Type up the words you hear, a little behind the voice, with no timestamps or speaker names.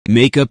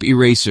Makeup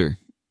Eraser.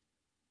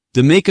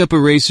 The makeup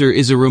eraser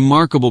is a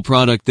remarkable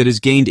product that has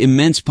gained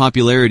immense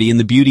popularity in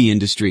the beauty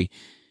industry.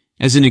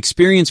 As an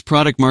experienced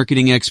product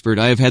marketing expert,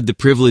 I have had the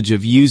privilege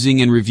of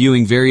using and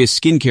reviewing various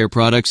skincare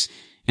products,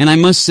 and I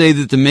must say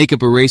that the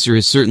makeup eraser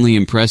has certainly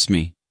impressed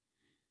me.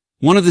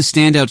 One of the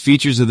standout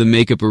features of the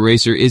makeup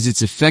eraser is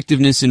its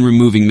effectiveness in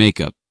removing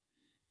makeup.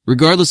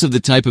 Regardless of the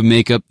type of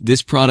makeup,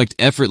 this product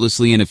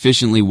effortlessly and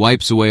efficiently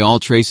wipes away all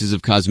traces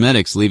of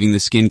cosmetics, leaving the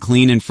skin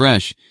clean and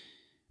fresh.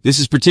 This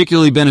is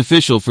particularly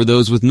beneficial for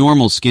those with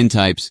normal skin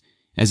types,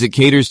 as it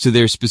caters to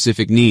their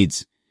specific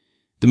needs.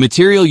 The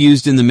material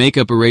used in the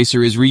makeup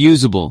eraser is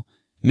reusable,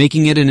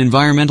 making it an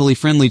environmentally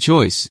friendly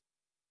choice.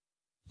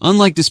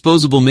 Unlike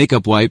disposable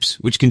makeup wipes,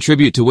 which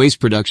contribute to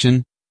waste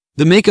production,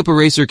 the makeup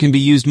eraser can be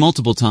used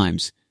multiple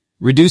times,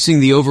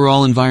 reducing the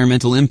overall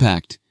environmental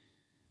impact.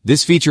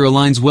 This feature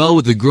aligns well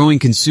with the growing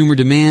consumer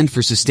demand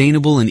for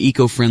sustainable and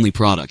eco-friendly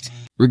product.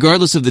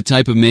 Regardless of the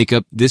type of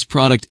makeup, this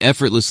product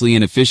effortlessly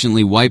and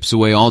efficiently wipes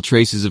away all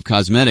traces of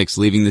cosmetics,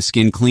 leaving the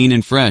skin clean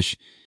and fresh.